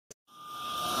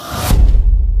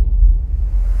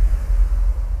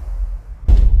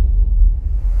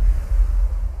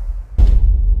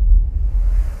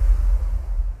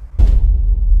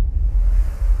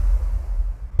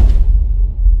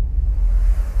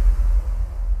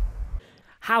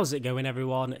How's it going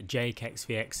everyone?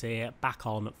 Jakexvx here, back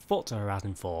on Forza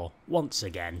Horizon 4 once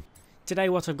again. Today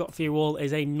what I've got for you all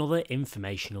is another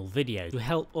informational video to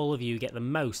help all of you get the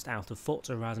most out of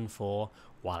Forza Horizon 4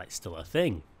 while it's still a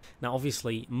thing. Now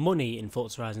obviously money in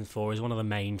Forza Horizon 4 is one of the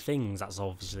main things. That's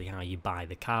obviously how you buy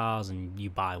the cars and you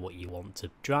buy what you want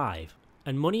to drive.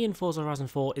 And money in Forza Horizon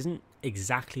 4 isn't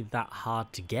exactly that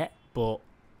hard to get, but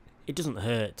it doesn't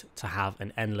hurt to have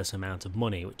an endless amount of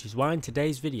money, which is why in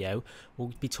today's video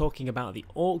we'll be talking about the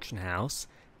auction house,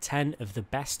 10 of the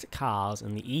best cars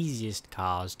and the easiest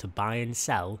cars to buy and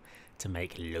sell to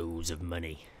make loads of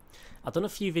money. I've done a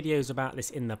few videos about this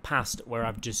in the past where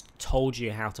I've just told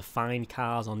you how to find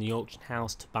cars on the auction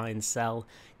house to buy and sell,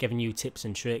 giving you tips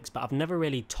and tricks, but I've never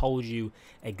really told you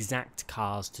exact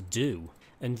cars to do.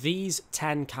 And these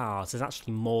 10 cars, there's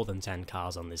actually more than 10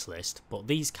 cars on this list, but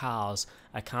these cars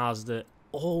are cars that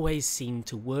always seem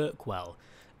to work well.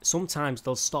 Sometimes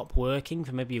they'll stop working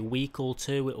for maybe a week or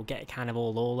two, it'll get kind of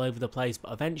all over the place,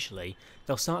 but eventually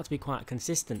they'll start to be quite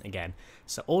consistent again.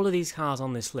 So all of these cars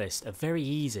on this list are very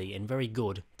easy and very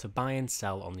good to buy and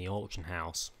sell on the auction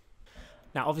house.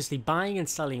 Now obviously buying and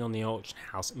selling on the auction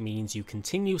house means you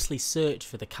continuously search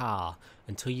for the car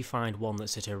until you find one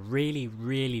that's at a really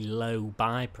low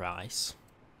buy price.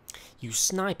 You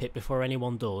snipe it before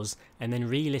anyone does and then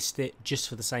relist it just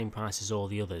for the same price as all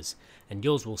the others. And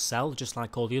yours will sell just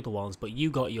like all the other ones, but you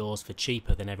got yours for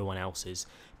cheaper than everyone else's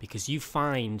because you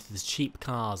find the cheap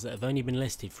cars that have only been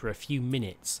listed for a few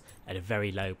minutes at a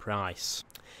very low price.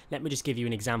 Let me just give you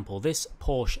an example. This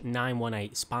Porsche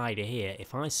 918 Spider here,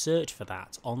 if I search for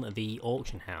that on the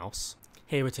auction house,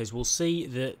 here it is, we'll see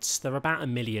that they're about £1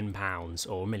 million,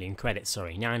 or 1 million credits,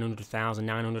 sorry,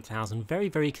 900,000,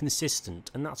 very consistent,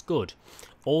 and that's good.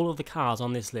 All of the cars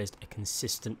on this list are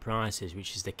consistent prices,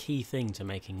 which is the key thing to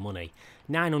making money.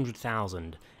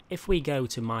 900,000. If we go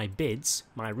to my bids,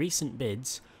 my recent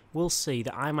bids, we'll see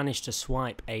that I managed to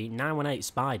swipe a 918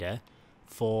 Spider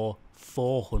for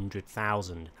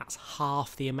 400,000. That's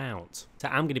half the amount. So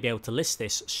I'm going to be able to list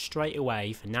this straight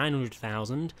away for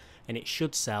 900,000 and it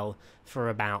should sell for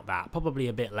about that, probably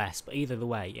a bit less, but either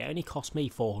way it only cost me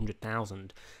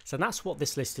 400,000. So that's what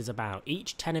this list is about.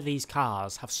 Each 10 of these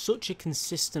cars have such a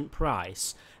consistent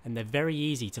price and they're very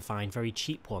easy to find very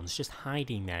cheap ones just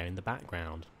hiding there in the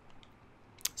background.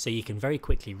 So you can very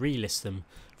quickly relist them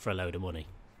for a load of money.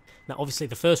 Now obviously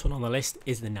the first one on the list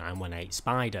is the 918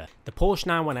 Spider. The Porsche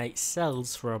 918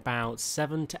 sells for about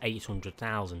 700,000 to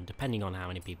 800,000 depending on how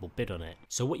many people bid on it.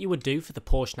 So what you would do for the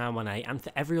Porsche 918 and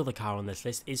for every other car on this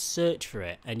list is search for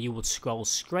it, and you would scroll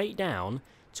straight down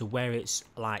to where it's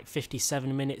like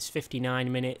 57 minutes,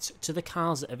 59 minutes, to the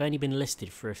cars that have only been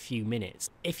listed for a few minutes.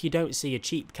 If you don't see a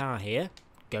cheap car here,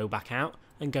 go back out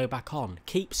and go back on.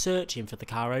 Keep searching for the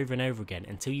car over and over again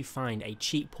until you find a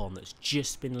cheap one that's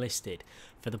just been listed.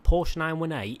 For the Porsche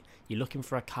 918, you're looking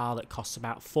for a car that costs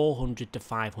about 400 to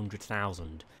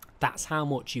 500,000. That's how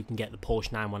much you can get the Porsche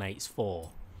 918s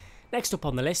for. Next up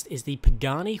on the list is the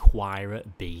Pagani Huayra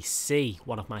BC,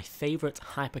 one of my favourite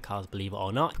hypercars, believe it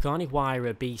or not. Pagani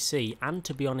Huayra BC, and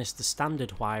to be honest the standard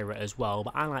Huayra as well,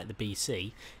 but I like the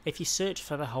BC. If you search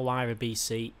for the Huayra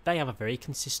BC, they have a very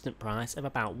consistent price of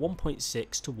about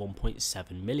 1.6 to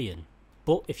 1.7 million.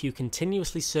 But if you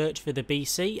continuously search for the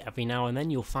BC, every now and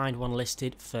then you'll find one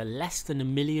listed for less than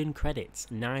 1 million credits,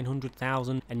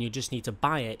 900,000, and you just need to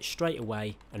buy it straight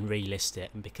away and relist it.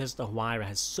 And because the Huayra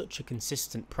has such a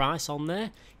consistent price on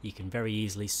there, you can very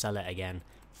easily sell it again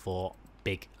for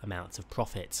big amounts of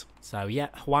profit. So yeah,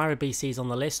 Huayra BCs on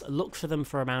the list. Look for them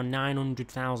for around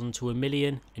 900,000 to 1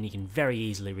 million, and you can very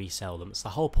easily resell them. It's the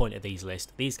whole point of these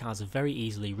lists. These cars are very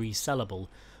easily resellable,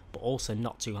 but also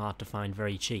not too hard to find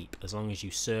very cheap, as long as you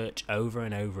search over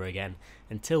and over again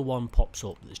until one pops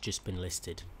up that's just been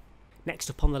listed. Next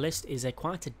up on the list is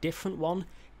quite a different one,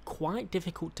 quite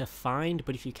difficult to find,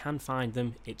 but if you can find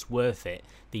them it's worth it.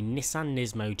 The Nissan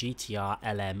Nismo GTR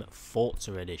LM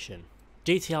Forza Edition.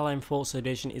 GTR LM Forza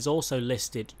Edition is also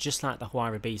listed just like the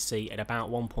Huayra BC at about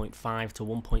 1.5 to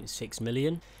 1.6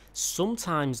 million.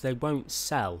 Sometimes they won't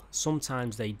sell,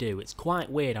 sometimes they do. It's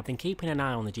quite weird. I've been keeping an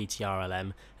eye on the GTR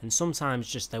LM and sometimes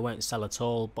just they won't sell at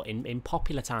all, but in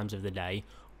popular times of the day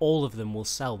all of them will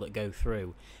sell that go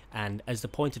through, and as the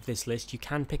point of this list you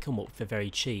can pick them up for very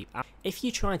cheap. If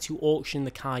you try to auction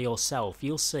the car yourself,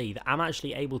 you'll see that I'm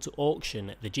actually able to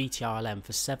auction the GTR LM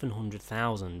for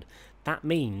 700,000. That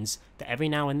means that every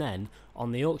now and then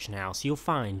on the auction house you'll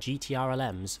find GTR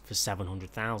LMs for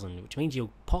 700,000, which means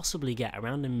you'll possibly get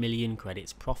around 1 million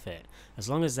credits profit as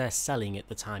long as they're selling at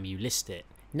the time you list it.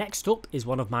 Next up is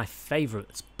one of my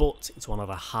favourites, but it's one of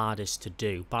the hardest to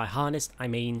do. By hardest I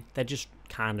mean they're just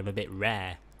kind of a bit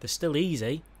rare. They're still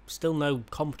easy, still no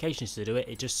complications to do it,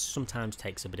 it just sometimes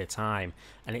takes a bit of time,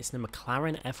 and it's the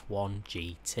McLaren F1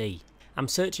 GT. I'm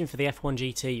searching for the F1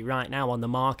 GT right now on the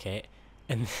market,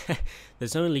 and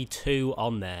there's only 2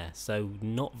 on there, so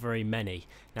not very many.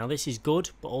 Now this is good,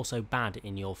 but also bad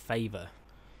in your favour.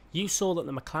 You saw that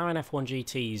the McLaren F1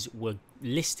 GTs were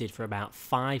listed for about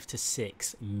 5 to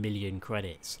 6 million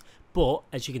credits, but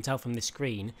as you can tell from the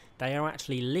screen, they are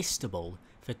actually listable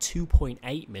for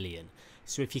 2.8 million.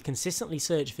 So if you consistently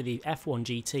search for the F1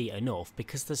 GT enough,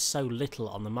 because there's so little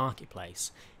on the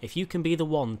marketplace, if you can be the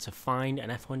one to find an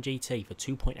F1 GT for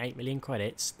 2.8 million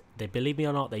credits, they, believe me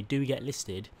or not, they do get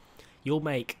listed, you'll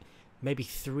make maybe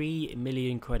 3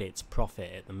 million credits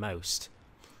profit at the most.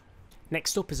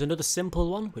 Next up is another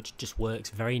simple one, which just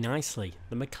works very nicely,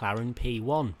 the McLaren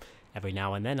P1. Every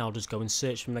now and then I'll just go and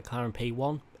search for McLaren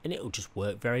P1, and it'll just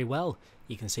work very well.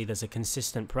 You can see there's a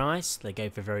consistent price, they go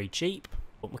for very cheap.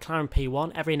 But McLaren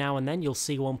P1, every now and then you'll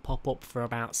see one pop up for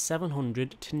about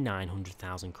 700 to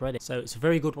 900,000 credits. So it's a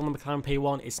very good one, the McLaren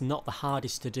P1. It's not the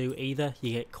hardest to do either.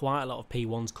 You get quite a lot of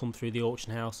P1s come through the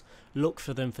auction house. Look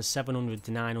for them for 700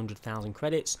 to 900,000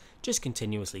 credits. Just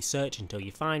continuously search until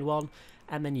you find one,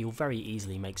 and then you'll very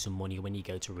easily make some money when you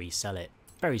go to resell it.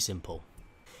 Very simple.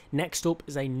 Next up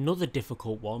is another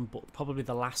difficult one, but probably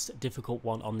the last difficult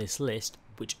one on this list,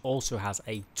 which also has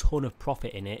a ton of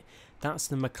profit in it. That's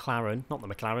the McLaren, not the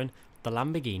McLaren, the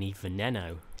Lamborghini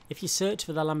Veneno. If you search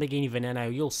for the Lamborghini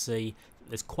Veneno, you'll see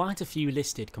there's quite a few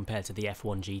listed compared to the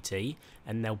F1 GT,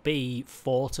 and there'll be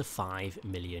 4 to 5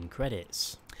 million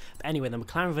credits. But anyway, the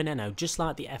McLaren Veneno, just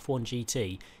like the F1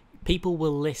 GT, people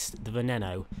will list the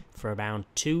Veneno for around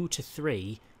 2 to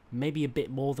 3, maybe a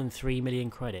bit more than 3 million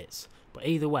credits. But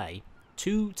either way,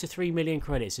 2 to 3 million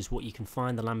credits is what you can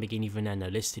find the Lamborghini Veneno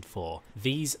listed for.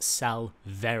 These sell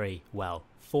very well.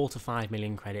 4 to 5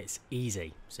 million credits,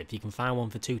 easy. So if you can find one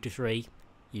for 2 to 3,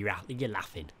 you're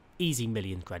laughing. Easy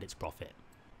million credits profit.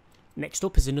 Next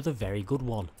up is another very good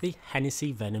one, the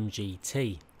Hennessy Venom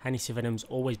GT. Hennessy Venom's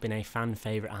always been a fan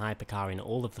favourite hypercar in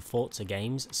all of the Forza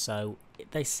games, so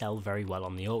they sell very well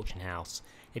on the auction house.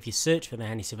 If you search for the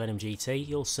Hennessy Venom GT,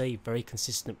 you'll see a very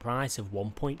consistent price of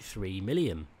 1.3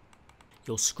 million.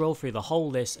 You'll scroll through the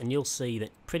whole list and you'll see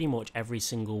that pretty much every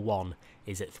single one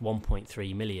is at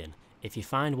 1.3 million. If you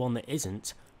find one that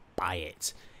isn't, buy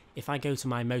it. If I go to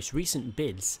my most recent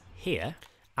bids here,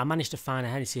 I managed to find a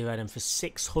Hennessy Venom for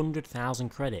 600,000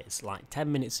 credits. Like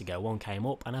 10 minutes ago, one came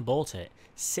up and I bought it.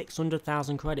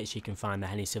 600,000 credits you can find the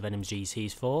Hennessy Venom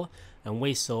GTs for, and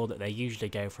we saw that they usually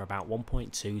go for about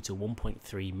 1.2 to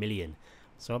 1.3 million.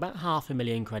 So about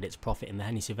 500,000 credits profit in the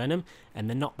Hennessy Venom, and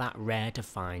they're not that rare to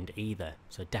find either.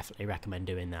 So definitely recommend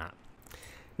doing that.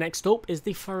 Next up is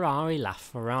the Ferrari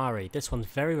LaFerrari. This one's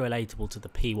very relatable to the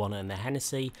P1 and the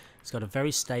Hennessy. It's got a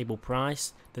very stable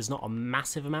price. There's not a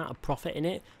massive amount of profit in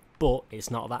it, but it's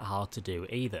not that hard to do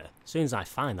either. As soon as I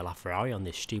find the LaFerrari on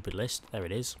this stupid list, there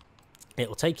it is. It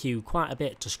will take you quite a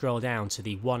bit to scroll down to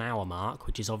the 1 hour mark,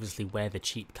 which is obviously where the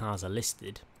cheap cars are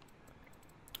listed.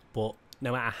 But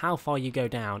no matter how far you go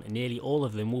down, nearly all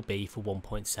of them will be for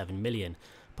 1.7 million.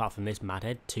 Apart from this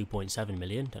madhead, 2.7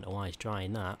 million. Don't know why he's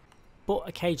trying that. But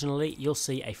occasionally you'll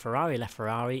see a Ferrari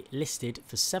LaFerrari listed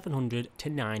for 700 to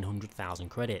 900,000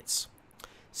 credits.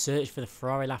 Search for the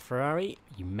Ferrari LaFerrari,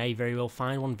 you may very well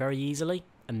find one very easily,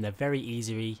 and they're very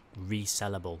easily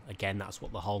resellable. Again, that's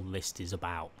what the whole list is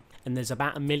about. And there's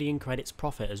about 1 million credits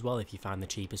profit as well if you find the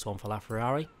cheapest one for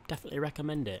LaFerrari. Definitely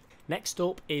recommend it. Next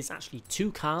up is actually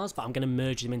 2 cars, but I'm going to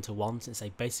merge them into one since they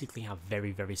basically have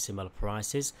very, very similar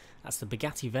prices. That's the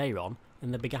Bugatti Veyron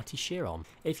and the Bugatti Chiron.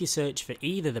 If you search for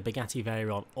either the Bugatti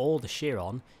Veyron or the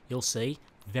Chiron, you'll see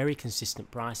very consistent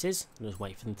prices. I'll just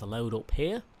wait for them to load up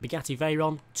here. Bugatti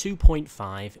Veyron,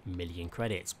 2.5 million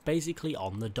credits, basically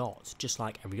on the dot, just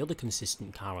like every other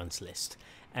consistent car on this list.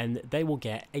 And they will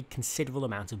get a considerable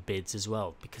amount of bids as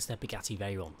well because they're Bugatti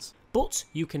Veyrons. But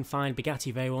you can find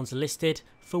Bugatti Veyrons listed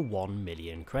for 1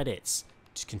 million credits.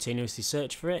 Just continuously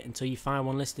search for it until you find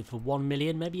one listed for 1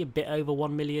 million, maybe a bit over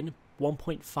 1 million,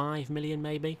 1.5 million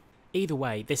maybe. Either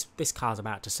way, this car's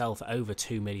about to sell for over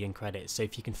 2 million credits, so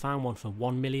if you can find one for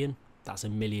 1 million, that's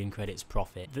 1 million credits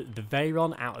profit. The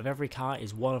Veyron out of every car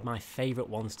is one of my favourite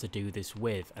ones to do this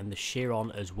with, and the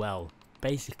Chiron as well.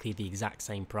 Basically the exact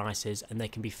same prices, and they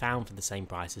can be found for the same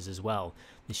prices as well.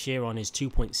 The Chiron is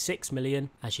 2.6 million,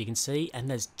 as you can see, and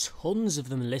there's tons of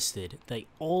them listed. They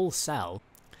all sell,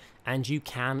 and you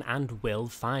can and will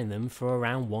find them for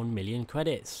around 1 million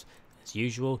credits. As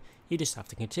usual, you just have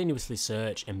to continuously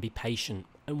search and be patient,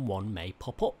 and one may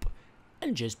pop up,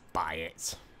 and just buy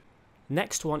it.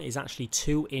 Next one is actually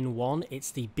 2 in 1.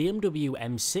 It's the BMW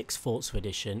M6 Forza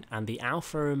Edition and the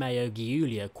Alfa Romeo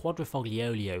Giulia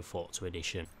Quadrifoglio Forza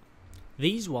Edition.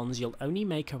 These ones you'll only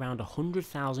make around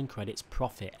 100,000 credits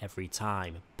profit every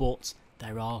time, but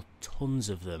there are tons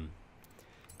of them.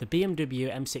 The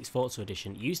BMW M6 Forza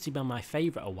Edition used to be my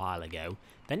favourite a while ago,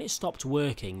 then it stopped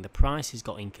working, the prices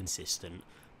got inconsistent,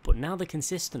 but now they're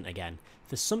consistent again.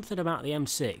 There's something about the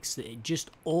M6 that it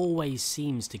just always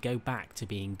seems to go back to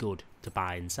being good to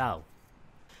buy and sell.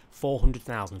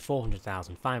 400,000,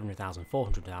 400,000, 500,000,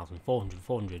 400,000, 400,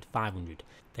 400, 500.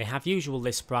 They have usual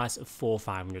list price of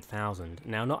 500,000.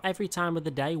 Now not every time of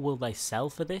the day will they sell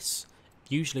for this.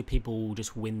 Usually people will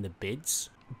just win the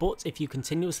bids. But if you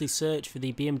continuously search for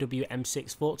the BMW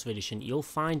M6 Forza Edition, you'll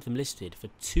find them listed for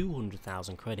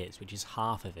 200,000 credits, which is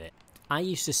half of it. I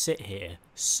used to sit here,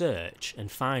 search and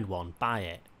find one, buy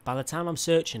it. By the time I'm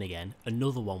searching again,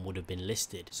 another one would have been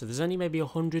listed. So there's only maybe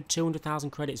 100, 200,000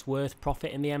 credits worth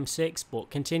profit in the M6, but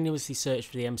continuously search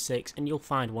for the M6 and you'll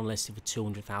find one listed for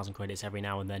 200,000 credits every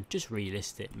now and then. Just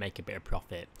relist it, make a bit of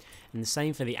profit. And the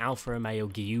same for the Alfa Romeo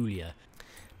Giulia.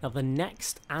 Now the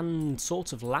next and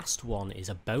sort of last one is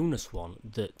a bonus one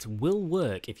that will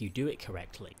work if you do it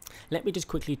correctly. Let me just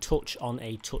quickly touch on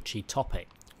a touchy topic.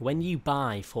 When you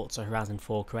buy Forza Horizon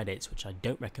 4 credits, which I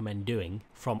don't recommend doing,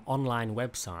 from online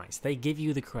websites, they give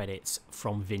you the credits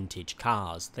from vintage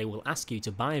cars. They will ask you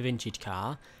to buy a vintage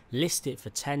car, list it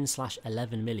for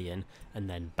 10/11 million, and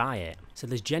then buy it. So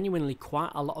there's genuinely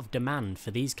quite a lot of demand for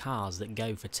these cars that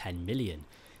go for 10 million.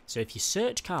 So if you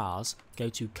search cars, go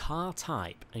to car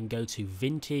type and go to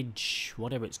vintage,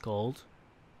 whatever it's called,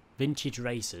 vintage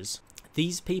racers.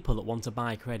 These people that want to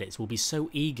buy credits will be so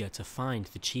eager to find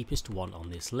the cheapest one on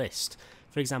this list.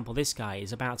 For example, this guy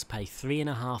is about to pay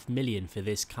 3.5 million for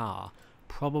this car,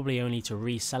 probably only to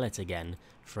resell it again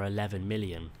for 11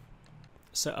 million.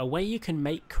 So a way you can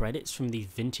make credits from these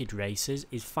vintage racers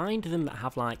is find them that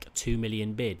have like 2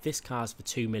 million bid. This car's for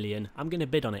 2 million, I'm going to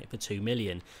bid on it for 2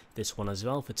 million. This one as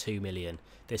well for 2 million.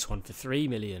 This one for 3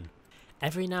 million.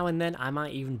 Every now and then I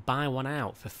might even buy one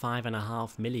out for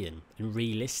 5.5 million and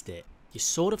relist it. You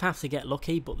sort of have to get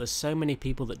lucky, but there's so many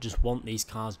people that just want these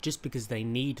cars just because they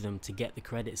need them to get the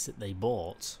credits that they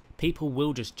bought. People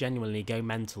will just genuinely go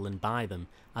mental and buy them.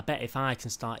 I bet if I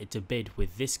started to bid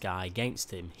with this guy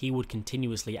against him, he would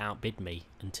continuously outbid me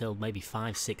until maybe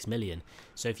 5-6 million.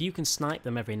 So if you can snipe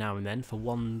them every now and then for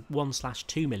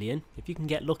 1/2 million, if you can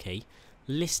get lucky,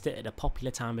 list it at a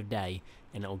popular time of day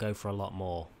and it'll go for a lot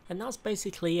more. And that's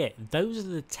basically it. Those are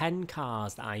the 10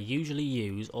 cars that I usually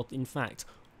use, or in fact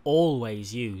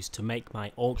always used to make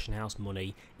my auction house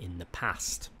money in the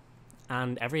past.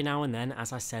 And every now and then,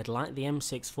 as I said, like the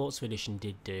M6 Forza Edition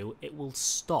did do, it will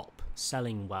stop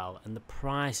selling well and the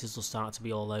prices will start to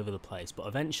be all over the place, but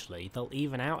eventually they'll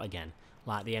even out again,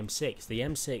 like the M6. The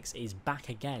M6 is back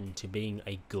again to being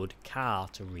a good car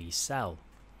to resell.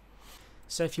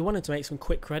 So if you wanted to make some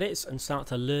quick credits and start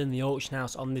to learn the auction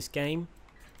house on this game,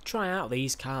 try out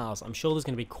these cars. I'm sure there's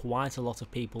going to be quite a lot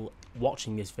of people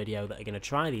watching this video that are going to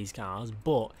try these cars,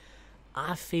 but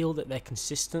I feel that they're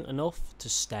consistent enough to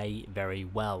stay very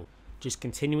well. Just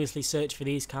continuously search for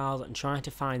these cars and try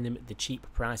to find them at the cheap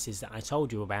prices that I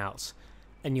told you about,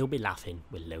 and you'll be laughing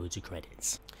with loads of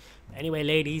credits. But anyway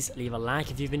ladies, leave a like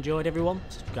if you've enjoyed everyone,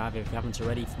 subscribe if you haven't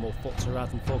already for more Forza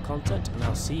Horizon 4 content, and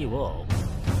I'll see you all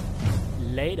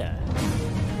later.